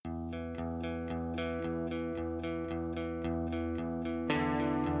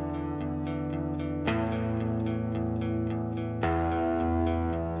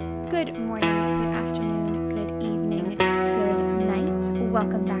Good morning, good afternoon, good evening, good night.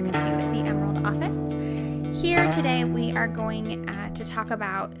 Welcome back to the Emerald Office. Here today we are going to talk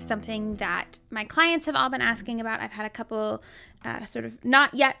about something that my clients have all been asking about. I've had a couple sort of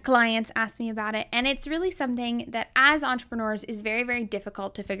not yet clients ask me about it, and it's really something that as entrepreneurs is very, very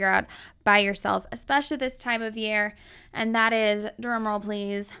difficult to figure out by yourself, especially this time of year, and that is, drum roll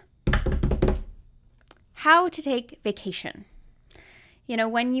please, how to take vacation. You know,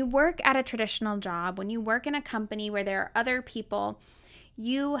 when you work at a traditional job, when you work in a company where there are other people,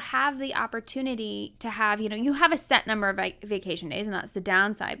 you have the opportunity to have, you have a set number of vacation days, and that's the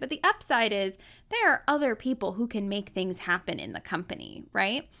downside. But the upside is there are other people who can make things happen in the company,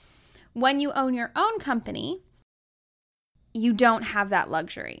 right? When you own your own company, you don't have that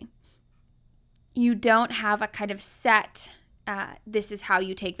luxury. You don't have a kind of set this is how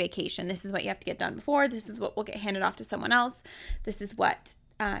you take vacation. This is what you have to get done before. This is what will get handed off to someone else. This is what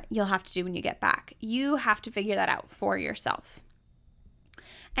you'll have to do when you get back. You have to figure that out for yourself.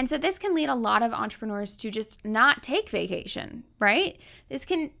 And so this can lead a lot of entrepreneurs to just not take vacation, right? This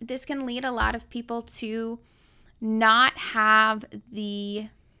can lead a lot of people to not have the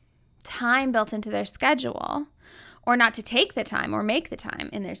time built into their schedule, or not to take the time or make the time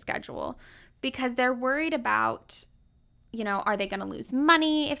in their schedule because they're worried about, are they going to lose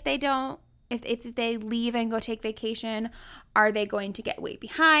money if they don't? If they leave and go take vacation, are they going to get way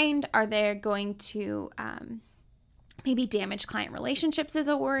behind? Are they going to maybe damage client relationships is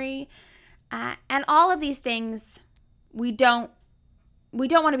a worry? And all of these things we don't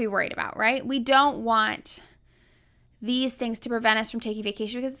want to be worried about, right? We don't want these things to prevent us from taking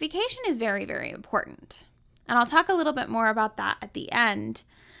vacation because vacation is very, very important. And I'll talk a little bit more about that at the end.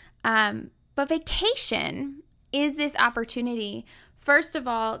 But vacation is this opportunity, first of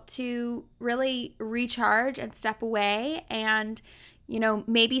all, to really recharge and step away and,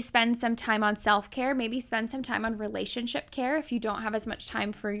 maybe spend some time on self-care, maybe spend some time on relationship care if you don't have as much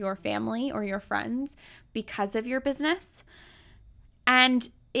time for your family or your friends because of your business. And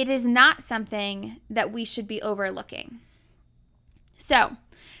it is not something that we should be overlooking. So,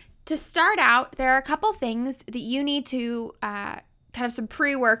 to start out, there are a couple things that you need to kind of some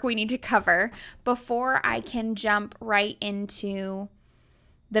pre-work we need to cover before I can jump right into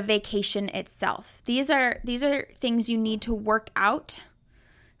the vacation itself. These are things you need to work out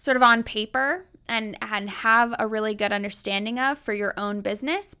sort of on paper and have a really good understanding of for your own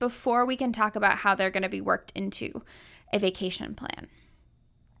business before we can talk about how they're going to be worked into a vacation plan.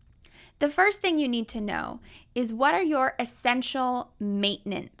 The first thing you need to know is what are your essential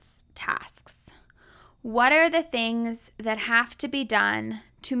maintenance tasks? What are the things that have to be done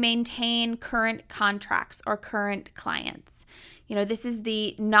to maintain current contracts or current clients? This is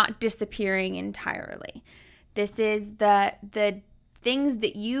the not disappearing entirely. This is the things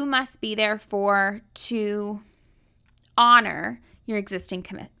that you must be there for to honor your existing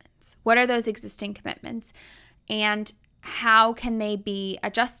commitments. What are those existing commitments? And how can they be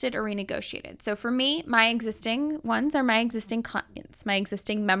adjusted or renegotiated? So for me, my existing ones are my existing clients, my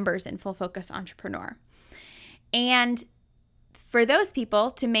existing members in Full Focus Entrepreneur. And for those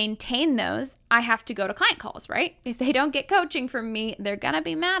people to maintain those, I have to go to client calls, right? If they don't get coaching from me, they're going to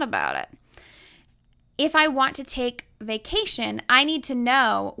be mad about it. If I want to take vacation, I need to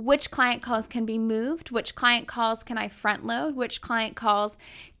know which client calls can be moved, which client calls can I front load, which client calls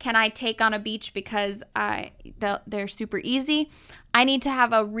can I take on a beach because they're super easy. I need to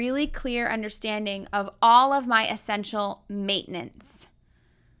have a really clear understanding of all of my essential maintenance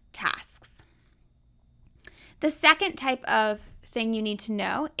tasks. The second type of thing you need to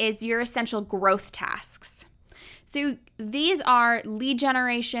know is your essential growth tasks. So these are lead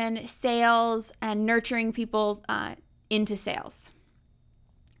generation, sales, and nurturing people into sales.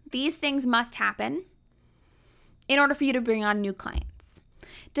 These things must happen in order for you to bring on new clients.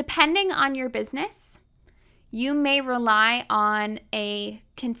 Depending on your business, you may rely on a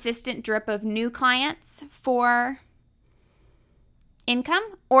consistent drip of new clients for income,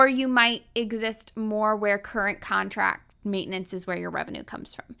 or you might exist more where current contract maintenance is where your revenue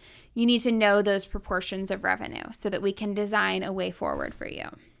comes from. You need to know those proportions of revenue so that we can design a way forward for you.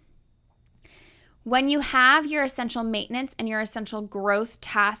 When you have your essential maintenance and your essential growth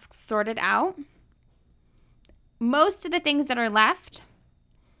tasks sorted out, most of the things that are left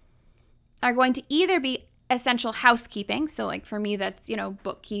are going to either be essential housekeeping. So like for me, that's,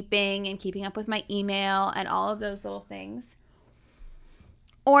 bookkeeping and keeping up with my email and all of those little things.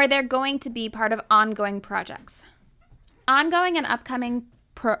 Or they're going to be part of ongoing projects. Ongoing and upcoming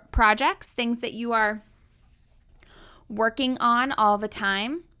projects, things that you are working on all the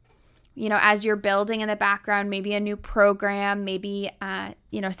time, as you're building in the background, maybe a new program, maybe,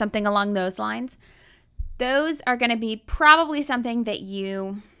 something along those lines. Those are going to be probably something that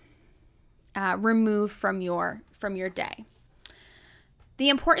you remove from your day. The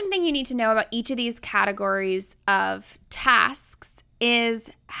important thing you need to know about each of these categories of tasks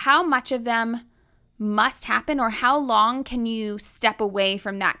is how much of them must happen, or how long can you step away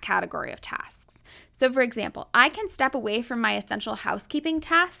from that category of tasks. So for example, I can step away from my essential housekeeping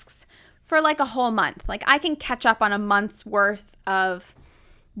tasks for like a whole month. Like I can catch up on a month's worth of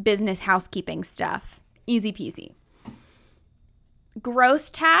business housekeeping stuff. Easy peasy.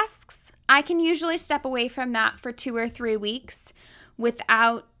 Growth tasks, I can usually step away from that for 2 or 3 weeks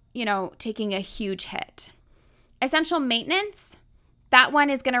without, taking a huge hit. Essential maintenance, that one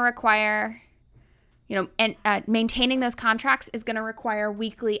is going to require, maintaining those contracts is going to require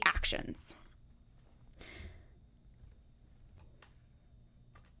weekly actions.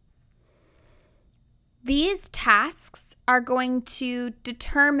 These tasks are going to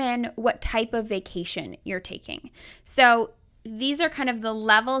determine what type of vacation you're taking. So these are kind of the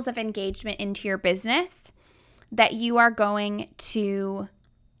levels of engagement into your business that you are going to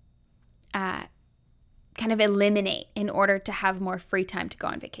kind of eliminate in order to have more free time to go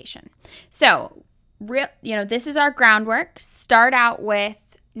on vacation. So, this is our groundwork. Start out with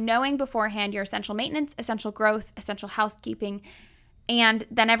knowing beforehand your essential maintenance, essential growth, essential housekeeping, and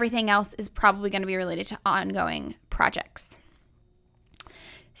then everything else is probably going to be related to ongoing projects.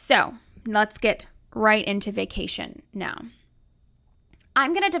 So, let's get right into vacation now.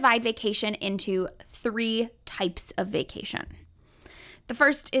 I'm going to divide vacation into 3 types of vacation. The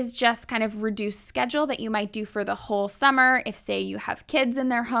first is just kind of reduced schedule that you might do for the whole summer if, say, you have kids in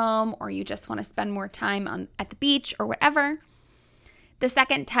their home or you just want to spend more time at the beach or whatever. The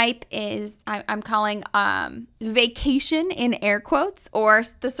second type is I'm calling vacation in air quotes, or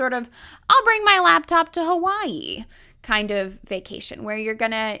the sort of I'll bring my laptop to Hawaii kind of vacation where you're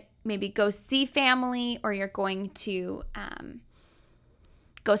going to maybe go see family, or you're going to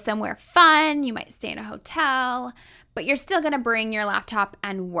go somewhere fun. You might stay in a hotel, but you're still going to bring your laptop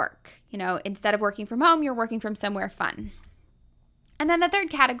and work. Instead of working from home, you're working from somewhere fun. And then the third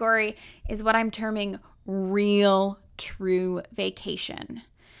category is what I'm terming real, true vacation,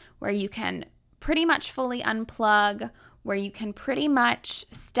 where you can pretty much fully unplug, where you can pretty much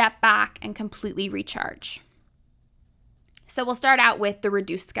step back and completely recharge. So we'll start out with the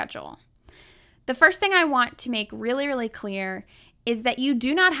reduced schedule. The first thing I want to make really, really clear is that you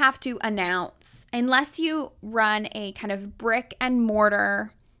do not have to announce, unless you run a kind of brick and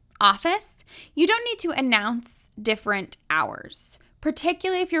mortar office, you don't need to announce different hours.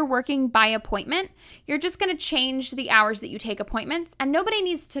 Particularly if you're working by appointment, you're just going to change the hours that you take appointments, and nobody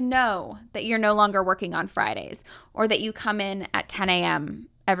needs to know that you're no longer working on Fridays, or that you come in at 10 a.m.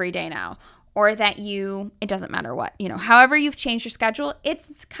 every day now, or that it doesn't matter what, however you've changed your schedule,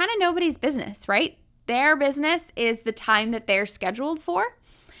 it's kind of nobody's business, right? Their business is the time that they're scheduled for,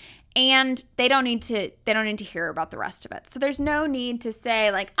 and they don't need to hear about the rest of it. So there's no need to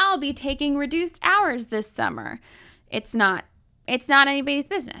say like, I'll be taking reduced hours this summer. It's not anybody's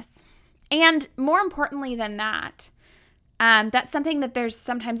business. And more importantly than that, that's something that there's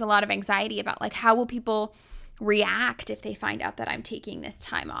sometimes a lot of anxiety about, like how will people react if they find out that I'm taking this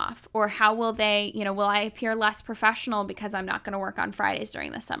time off? Or how will they, will I appear less professional because I'm not going to work on Fridays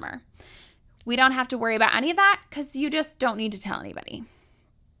during the summer? We don't have to worry about any of that because you just don't need to tell anybody.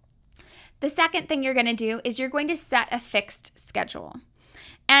 The second thing you're going to do is you're going to set a fixed schedule.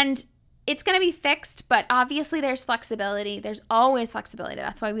 And it's going to be fixed, but obviously there's flexibility. There's always flexibility.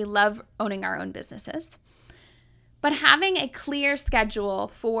 That's why we love owning our own businesses. But having a clear schedule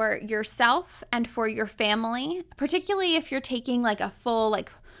for yourself and for your family, particularly if you're taking like a full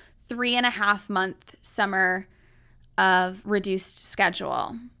 3.5 month summer of reduced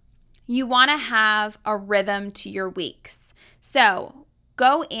schedule, you want to have a rhythm to your weeks. So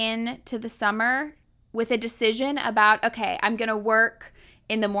go into the summer with a decision about, okay, I'm going to work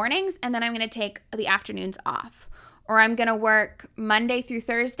in the mornings and then I'm going to take the afternoons off. Or I'm going to work Monday through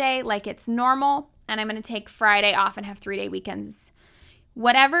Thursday like it's normal, and I'm going to take Friday off and have 3-day weekends.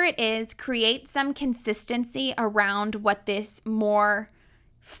 Whatever it is, create some consistency around what this more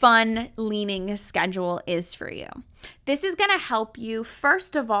fun-leaning schedule is for you. This is going to help you,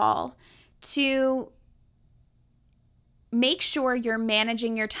 first of all, to make sure you're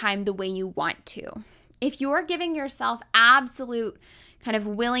managing your time the way you want to. If you're giving yourself absolute kind of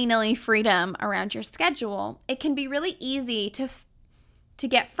willy-nilly freedom around your schedule, it can be really easy to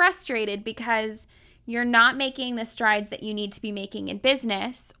get frustrated because you're not making the strides that you need to be making in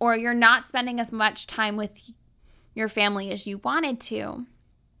business, or you're not spending as much time with your family as you wanted to.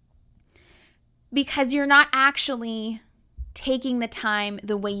 because you're not actually taking the time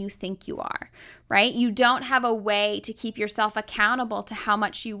the way you think you are, right? You don't have a way to keep yourself accountable to how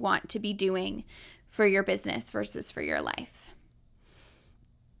much you want to be doing for your business versus for your life.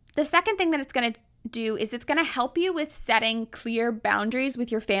 The second thing that it's going to do is it's going to help you with setting clear boundaries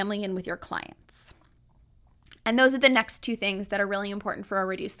with your family and with your clients. And those are the next two things that are really important for a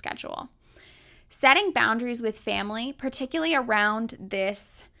reduced schedule. Setting boundaries with family, particularly around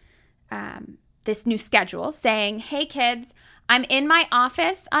this new schedule, saying, hey kids, I'm in my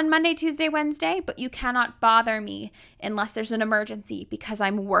office on Monday, Tuesday, Wednesday, but you cannot bother me unless there's an emergency because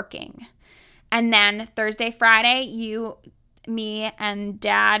I'm working. And then Thursday, Friday, me and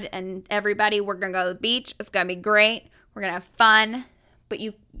dad and everybody, we're going to go to the beach. It's going to be great. We're going to have fun. But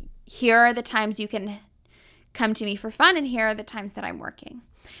here are the times you can come to me for fun, and here are the times that I'm working.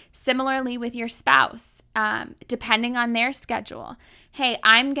 Similarly with your spouse, depending on their schedule. Hey,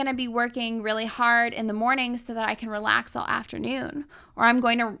 I'm going to be working really hard in the morning so that I can relax all afternoon. Or I'm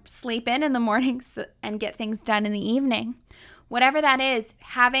going to sleep in the mornings and get things done in the evening. Whatever that is,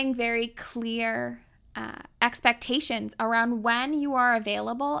 having very clear expectations around when you are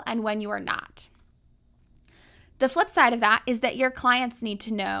available and when you are not. The flip side of that is that your clients need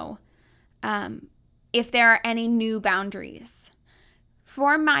to know if there are any new boundaries.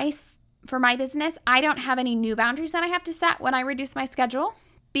 For my business, I don't have any new boundaries that I have to set when I reduce my schedule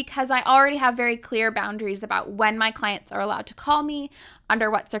because I already have very clear boundaries about when my clients are allowed to call me, under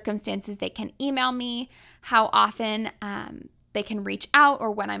what circumstances they can email me, how often they can reach out, or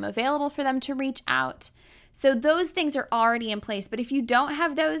when I'm available for them to reach out. So those things are already in place. But if you don't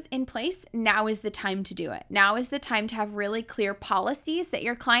have those in place, now is the time to do it. Now is the time to have really clear policies that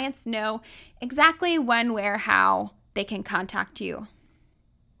your clients know exactly when, where, how they can contact you.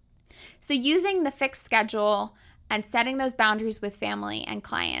 So using the fixed schedule and setting those boundaries with family and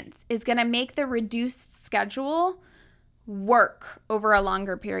clients is going to make the reduced schedule work over a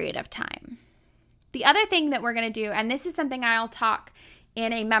longer period of time. The other thing that we're going to do, and this is something I'll talk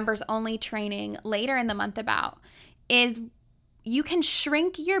in a members only training later in the month about, is you can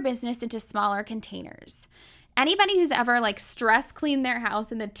shrink your business into smaller containers. Anybody who's ever stress cleaned their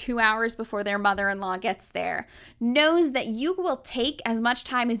house in the 2 hours before their mother-in-law gets there knows that you will take as much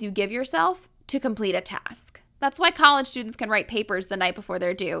time as you give yourself to complete a task. That's why college students can write papers the night before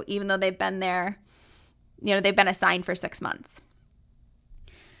they're due, even though they've been there, they've been assigned for 6 months.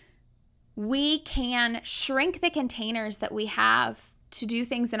 We can shrink the containers that we have to do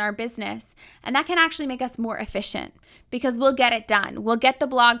things in our business, and that can actually make us more efficient because we'll get it done. We'll get the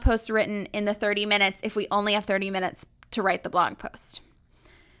blog post written in the 30 minutes if we only have 30 minutes to write the blog post.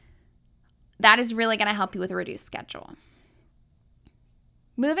 That is really going to help you with a reduced schedule.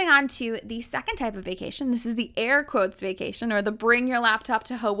 Moving on to the second type of vacation. This is the air quotes vacation, or the bring your laptop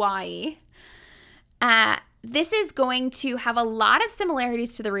to Hawaii. This is going to have a lot of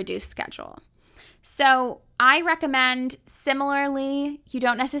similarities to the reduced schedule. So I recommend, similarly, you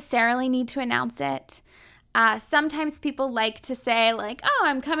don't necessarily need to announce it. Sometimes people like to say oh,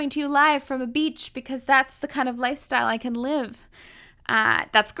 I'm coming to you live from a beach because that's the kind of lifestyle I can live.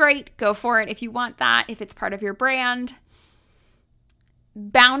 That's great. Go for it if you want that, if it's part of your brand.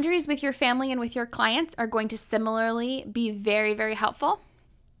 Boundaries with your family and with your clients are going to similarly be very, very helpful.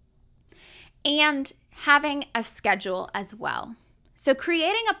 And having a schedule as well. So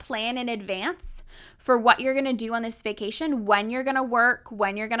creating a plan in advance for what you're going to do on this vacation, when you're going to work,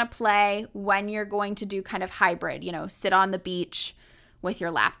 when you're going to play, when you're going to do kind of hybrid, sit on the beach with your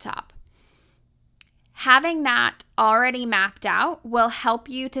laptop. Having that already mapped out will help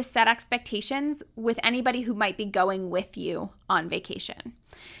you to set expectations with anybody who might be going with you on vacation.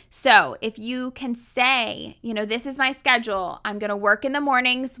 So if you can say, this is my schedule, I'm going to work in the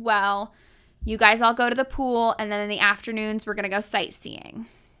mornings, you guys all go to the pool, and then in the afternoons, we're going to go sightseeing.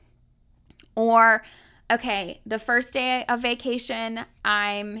 Or, okay, the first day of vacation,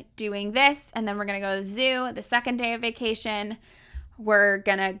 I'm doing this, and then we're going to go to the zoo. The second day of vacation, we're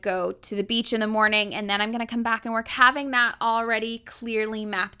going to go to the beach in the morning, and then I'm going to come back and work. Having that already clearly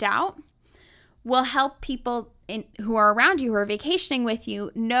mapped out will help people who are around you, who are vacationing with you,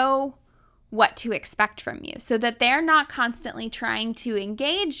 know what to expect from you so that they're not constantly trying to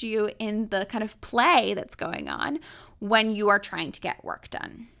engage you in the kind of play that's going on when you are trying to get work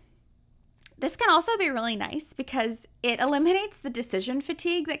done. This can also be really nice because it eliminates the decision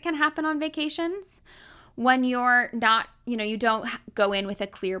fatigue that can happen on vacations when you're not, you don't go in with a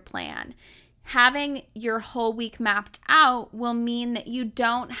clear plan. Having your whole week mapped out will mean that you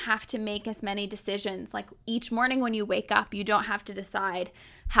don't have to make as many decisions. Like each morning when you wake up, you don't have to decide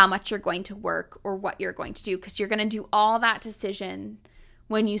how much you're going to work or what you're going to do because you're going to do all that decision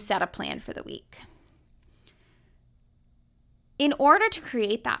when you set a plan for the week. In order to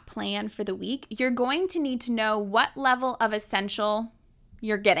create that plan for the week, you're going to need to know what level of essential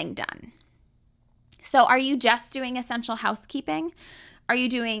you're getting done. So are you just doing essential housekeeping? Are you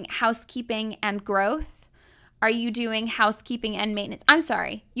doing housekeeping and growth? Are you doing housekeeping and maintenance? I'm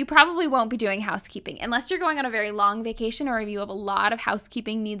sorry, you probably won't be doing housekeeping unless you're going on a very long vacation or if you have a lot of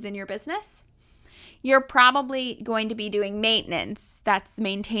housekeeping needs in your business. You're probably going to be doing maintenance, that's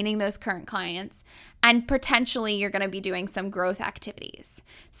maintaining those current clients, and potentially you're going to be doing some growth activities.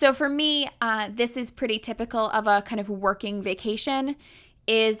 So for me, this is pretty typical of a kind of working vacation,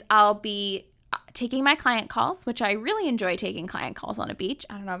 is I'll be taking my client calls, which I really enjoy taking client calls on a beach.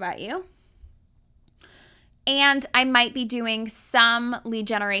 I don't know about you. And I might be doing some lead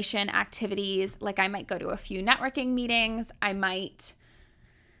generation activities, like I might go to a few networking meetings, I might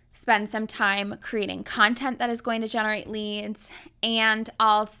spend some time creating content that is going to generate leads, and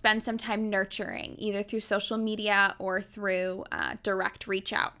I'll spend some time nurturing either through social media or through direct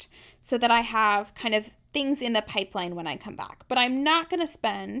reach out so that I have kind of things in the pipeline when I come back. But I'm not going to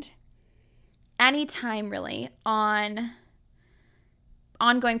spend any time really on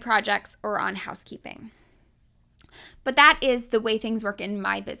ongoing projects or on housekeeping. But that is the way things work in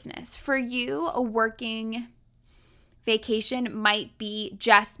my business. For you, a working vacation might be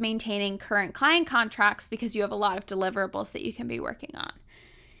just maintaining current client contracts because you have a lot of deliverables that you can be working on.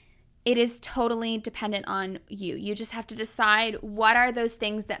 It is totally dependent on you. You just have to decide what are those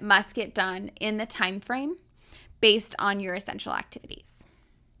things that must get done in the time frame based on your essential activities.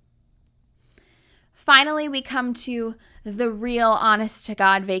 Finally, we come to the real honest to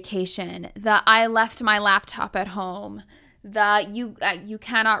God vacation. The I left my laptop at home. The you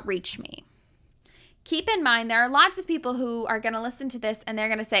cannot reach me. Keep in mind, there are lots of people who are going to listen to this and they're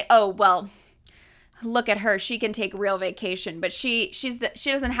going to say, oh, well, look at her. She can take real vacation, but she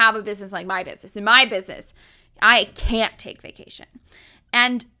doesn't have a business like my business. In my business, I can't take vacation.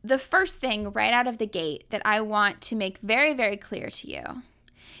 And the first thing right out of the gate that I want to make very, very clear to you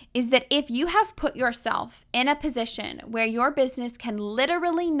is that if you have put yourself in a position where your business can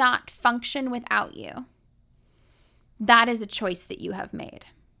literally not function without you, that is a choice that you have made.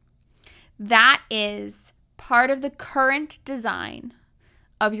 That is part of the current design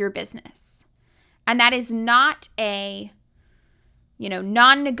of your business. And that is not a,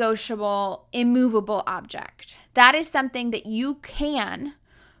 non-negotiable, immovable object. That is something that you can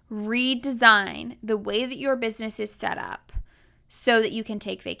redesign the way that your business is set up so that you can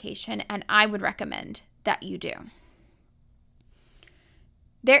take vacation. And I would recommend that you do.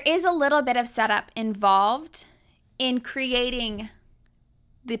 There is a little bit of setup involved in creating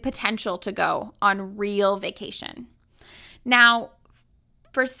the potential to go on real vacation. Now,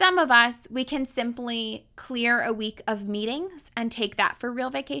 for some of us, we can simply clear a week of meetings and take that for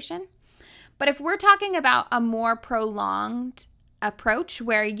real vacation. But if we're talking about a more prolonged approach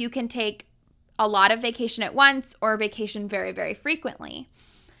where you can take a lot of vacation at once or vacation very, very frequently,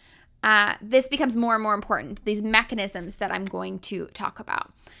 this becomes more and more important, these mechanisms that I'm going to talk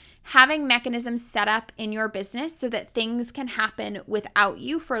about. Having mechanisms set up in your business so that things can happen without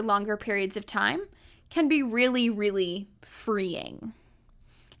you for longer periods of time can be really, really freeing.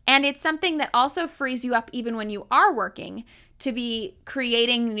 And it's something that also frees you up even when you are working to be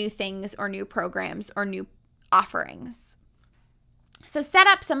creating new things or new programs or new offerings. So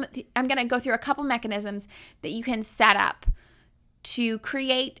I'm going to go through a couple mechanisms that you can set up to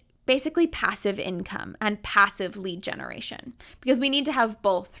create basically passive income and passive lead generation, because we need to have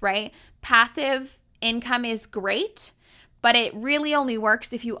both, right? Passive income is great, but it really only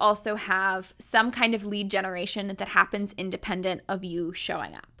works if you also have some kind of lead generation that happens independent of you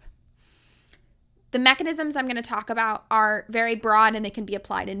showing up. The mechanisms I'm going to talk about are very broad and they can be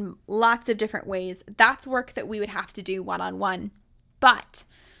applied in lots of different ways. That's work that we would have to do one-on-one. But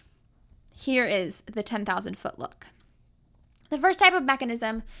here is the 10,000 foot look. The first type of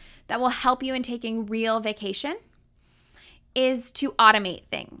mechanism that will help you in taking real vacation is to automate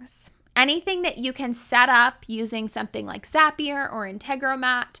things. Anything that you can set up using something like Zapier or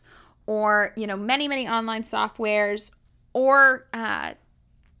Integromat or, many, many online softwares, or,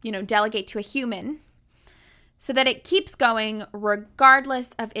 delegate to a human so that it keeps going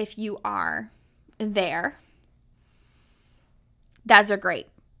regardless of if you are there. Those are great.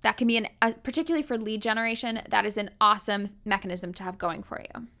 That can be particularly for lead generation, that is an awesome mechanism to have going for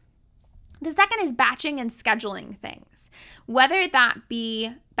you. The second is batching and scheduling things, whether that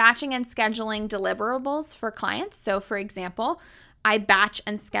be batching and scheduling deliverables for clients. So for example, I batch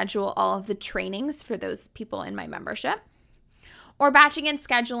and schedule all of the trainings for those people in my membership. Or batching and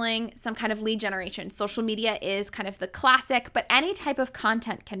scheduling some kind of lead generation. Social media is kind of the classic, but any type of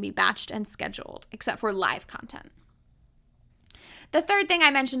content can be batched and scheduled, except for live content. The third thing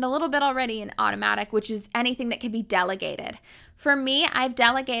I mentioned a little bit already in automatic, which is anything that can be delegated. For me, I've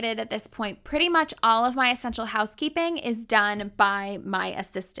delegated at this point pretty much all of my essential housekeeping is done by my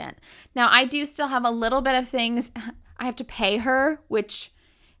assistant. Now, I do still have a little bit of things I have to pay her, which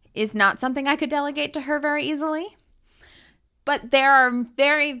is not something I could delegate to her very easily. But there are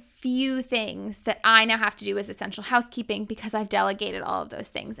very few things that I now have to do as essential housekeeping because I've delegated all of those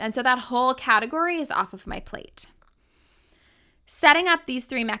things. And so that whole category is off of my plate. Setting up these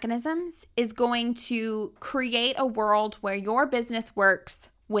three mechanisms is going to create a world where your business works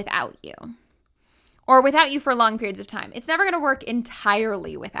without you, or without you for long periods of time. It's never going to work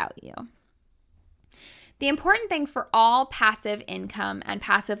entirely without you. The important thing for all passive income and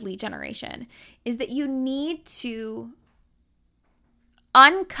passive lead generation is that you need to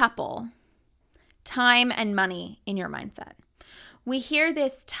uncouple time and money in your mindset. We hear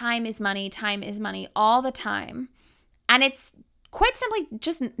this time is money all the time, and it's quite simply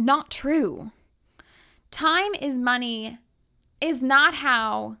just not true. Time is money is not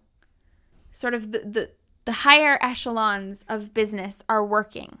how sort of the higher echelons of business are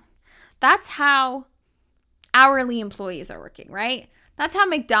working. That's how hourly employees are working, right? That's how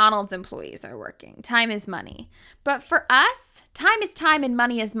McDonald's employees are working. Time is money. But for us, time is time and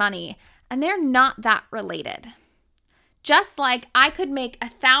money is money, and they're not that related. Just like I could make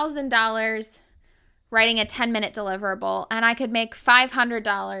 $1,000 writing a 10-minute deliverable, and I could make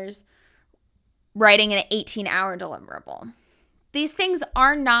 $500 writing an 18-hour deliverable. These things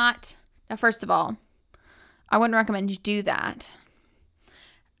are not, now first of all, I wouldn't recommend you do that.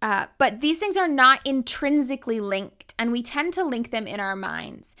 But these things are not intrinsically linked, and we tend to link them in our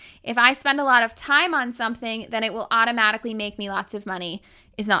minds. If I spend a lot of time on something, then it will automatically make me lots of money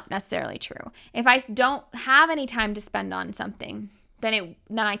is not necessarily true. If I don't have any time to spend on something, then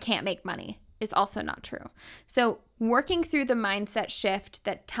I can't make money is also not true. So working through the mindset shift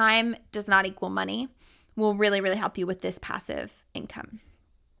that time does not equal money will really, really help you with this passive income.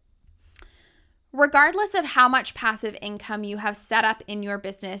 Regardless of how much passive income you have set up in your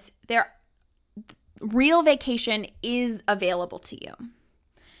business, real vacation is available to you.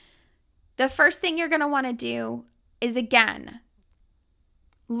 The first thing you're going to want to do is, again,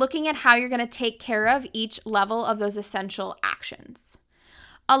 looking at how you're going to take care of each level of those essential actions.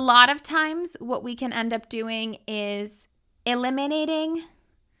 A lot of times, what we can end up doing is eliminating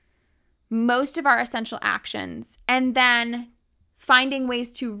most of our essential actions and then finding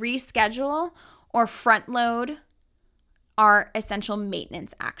ways to reschedule or front load our essential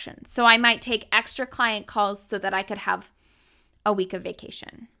maintenance actions. So I might take extra client calls so that I could have a week of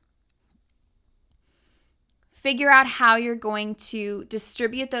vacation. Figure out how you're going to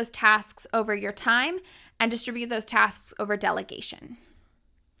distribute those tasks over your time and distribute those tasks over delegation.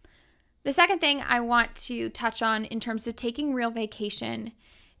 The second thing I want to touch on in terms of taking real vacation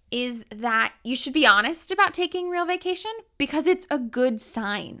is that you should be honest about taking real vacation because it's a good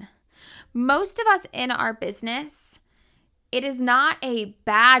sign. Most of us in our business, it is not a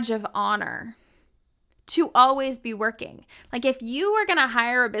badge of honor to always be working. Like if you were going to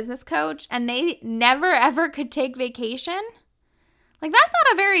hire a business coach and they never ever could take vacation, like that's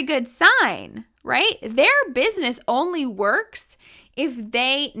not a very good sign, right? Their business only works if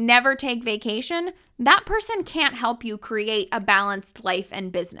they never take vacation. That person can't help you create a balanced life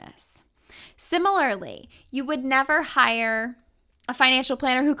and business. Similarly, you would never hire a financial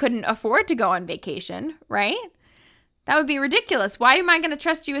planner who couldn't afford to go on vacation, right? That would be ridiculous. Why am I going to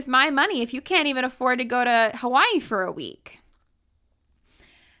trust you with my money if you can't even afford to go to Hawaii for a week?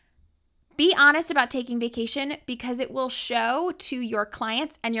 Be honest about taking vacation because it will show to your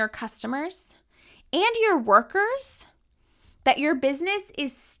clients and your customers and your workers that your business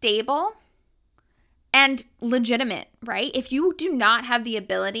is stable and legitimate, right? If you do not have the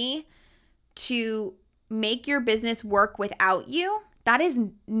ability to make your business work without you, that is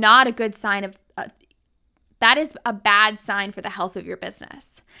not a good sign of that is a bad sign for the health of your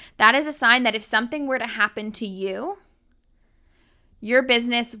business. That is a sign that if something were to happen to you, your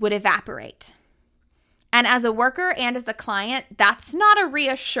business would evaporate. And as a worker and as a client, that's not a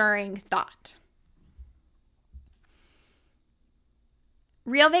reassuring thought.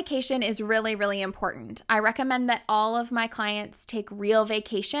 Real vacation is really, really important. I recommend that all of my clients take real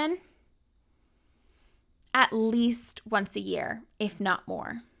vacation at least once a year, if not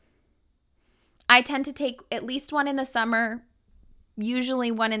more. I tend to take at least one in the summer, usually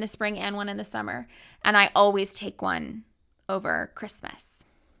one in the spring and one in the summer, and I always take one over Christmas.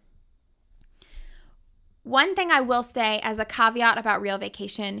 One thing I will say as a caveat about Real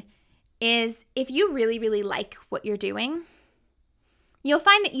Vacation is if you really, really like what you're doing, you'll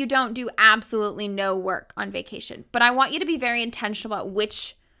find that you don't do absolutely no work on vacation. But I want you to be very intentional about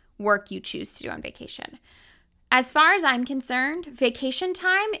which work you choose to do on vacation. As far as I'm concerned, vacation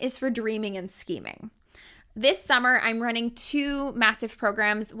time is for dreaming and scheming. This summer, I'm running 2 massive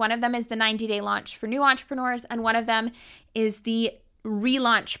programs. One of them is the 90-day launch for new entrepreneurs, and one of them is the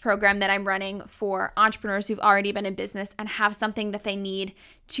relaunch program that I'm running for entrepreneurs who've already been in business and have something that they need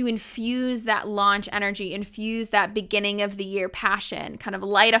to infuse that launch energy, infuse that beginning of the year passion, kind of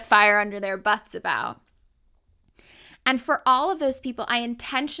light a fire under their butts about. And for all of those people, I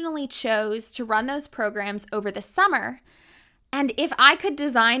intentionally chose to run those programs over the summer. And if I could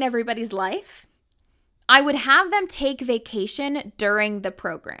design everybody's life, I would have them take vacation during the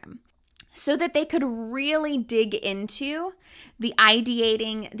program so that they could really dig into the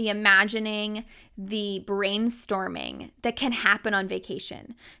ideating, the imagining, the brainstorming that can happen on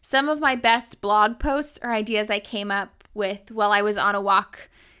vacation. Some of my best blog posts or ideas I came up with while I was on a walk,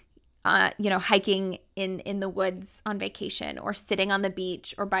 hiking in the woods on vacation, or sitting on the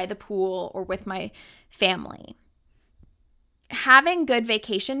beach or by the pool or with my family. Having good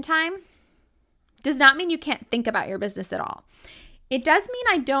vacation time does not mean you can't think about your business at all. It does mean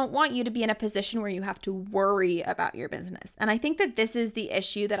I don't want you to be in a position where you have to worry about your business. And I think that this is the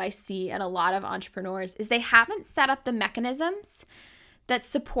issue that I see in a lot of entrepreneurs is they haven't set up the mechanisms that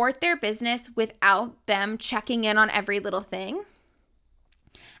support their business without them checking in on every little thing.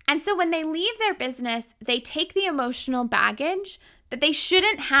 And so when they leave their business, they take the emotional baggage that they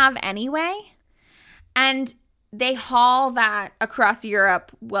shouldn't have anyway, and they haul that across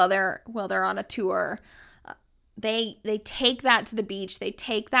Europe while they're on a tour. They take that to the beach, they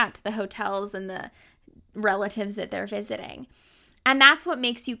take that to the hotels and the relatives that they're visiting. And that's what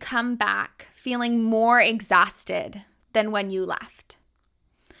makes you come back feeling more exhausted than when you left.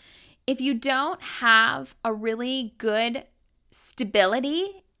 If you don't have a really good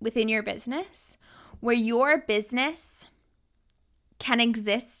stability within your business, where your business can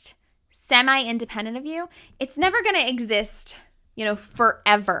exist semi-independent of you, it's never going to exist,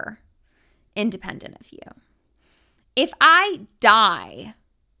 forever independent of you. If I die,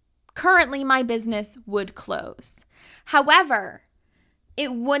 currently my business would close. However,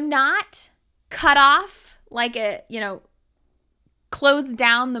 it would not cut off close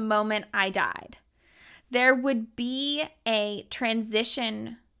down the moment I died. There would be a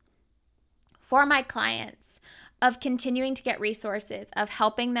transition for my clients of continuing to get resources, of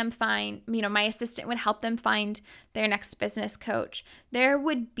helping them find, my assistant would help them find their next business coach. There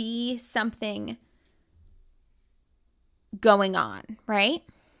would be something going on, right?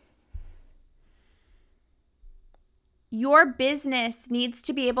 Your business needs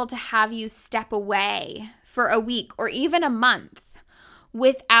to be able to have you step away for a week or even a month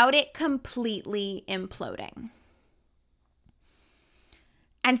without it completely imploding.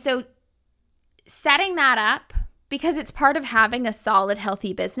 And so setting that up, because it's part of having a solid,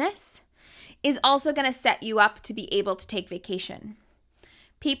 healthy business, is also going to set you up to be able to take vacation.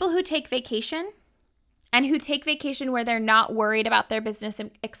 People who take vacation and who take vacation where they're not worried about their business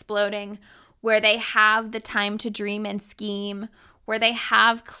exploding, where they have the time to dream and scheme, where they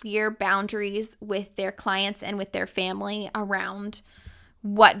have clear boundaries with their clients and with their family around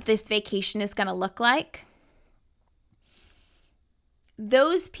what this vacation is going to look like.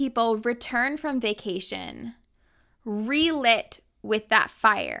 Those people return from vacation relit with that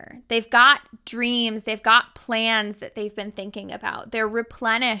fire. They've got dreams, they've got plans that they've been thinking about. They're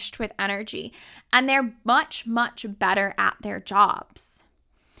replenished with energy, and they're much, much better at their jobs.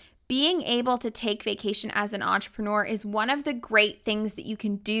 Being able to take vacation as an entrepreneur is one of the great things that you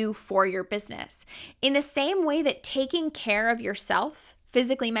can do for your business. In the same way that taking care of yourself,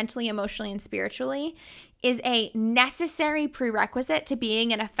 physically, mentally, emotionally, and spiritually, is a necessary prerequisite to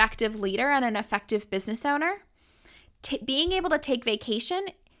being an effective leader and an effective business owner, being able to take vacation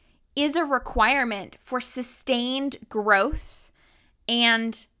is a requirement for sustained growth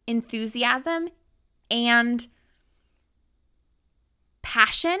and enthusiasm and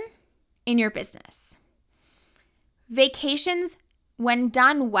passion in your business. Vacations, when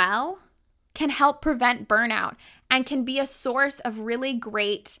done well, can help prevent burnout and can be a source of really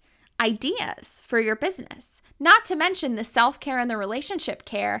great ideas for your business. Not to mention the self-care and the relationship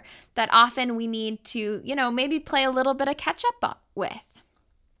care that often we need to, maybe play a little bit of catch up with.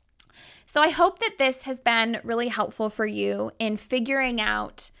 So I hope that this has been really helpful for you in figuring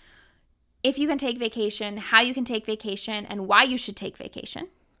out if you can take vacation, how you can take vacation, and why you should take vacation.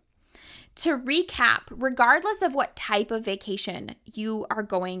 To recap, regardless of what type of vacation you are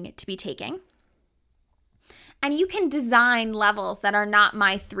going to be taking, And you can design levels that are not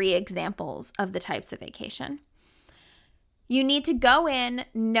my 3 examples of the types of vacation. You need to go in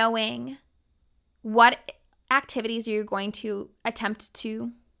knowing what activities you're going to attempt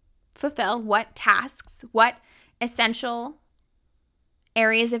to fulfill, what tasks, what essential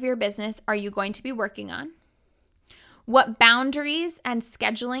areas of your business are you going to be working on? What boundaries and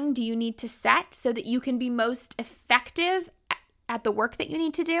scheduling do you need to set so that you can be most effective at the work that you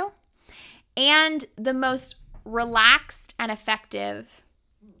need to do? And the most relaxed and effective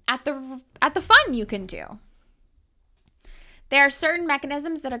at the fun you can do. There are certain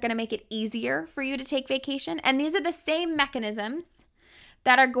mechanisms that are going to make it easier for you to take vacation, and these are the same mechanisms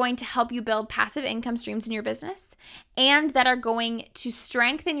that are going to help you build passive income streams in your business and that are going to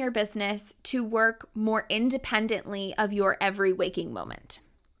strengthen your business to work more independently of your every waking moment.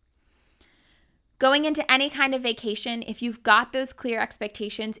 Going into any kind of vacation, if you've got those clear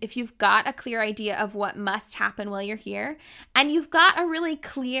expectations, if you've got a clear idea of what must happen while you're here, and you've got a really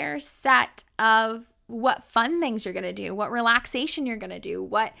clear set of what fun things you're going to do, what relaxation you're going to do,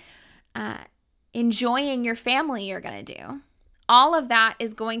 what enjoying your family you're going to do, all of that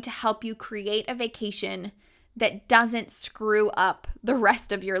is going to help you create a vacation that doesn't screw up the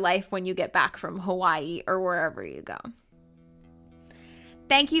rest of your life when you get back from Hawaii or wherever you go.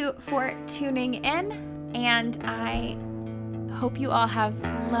 Thank you for tuning in, and I hope you all have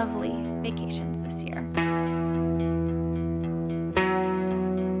lovely vacations this year.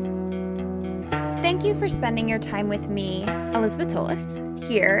 Thank you for spending your time with me, Elizabeth Tolis,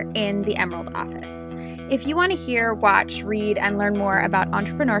 here in the Emerald office. If you want to hear, watch, read, and learn more about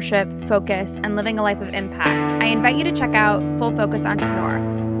entrepreneurship, focus, and living a life of impact, I invite you to check out Full Focus Entrepreneur,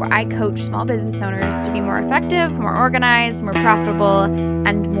 where I coach small business owners to be more effective, more organized, more profitable,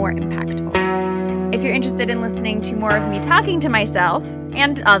 and more impactful. If you're interested in listening to more of me talking to myself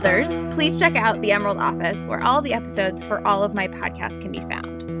and others, please check out the Emerald office, where all the episodes for all of my podcasts can be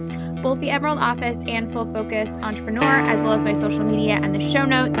found. Both the Emerald office and Full Focus Entrepreneur, as well as my social media and the show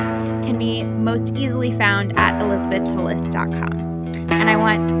notes, can be most easily found at elizabethtolis.com. And I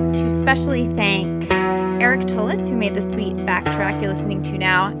want to especially thank Eric Tolis, who made the sweet backtrack you're listening to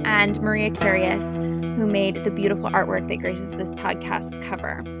now, and Maria Carius, who made the beautiful artwork that graces this podcast's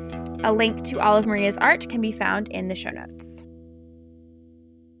cover. A link to all of Maria's art can be found in the show notes.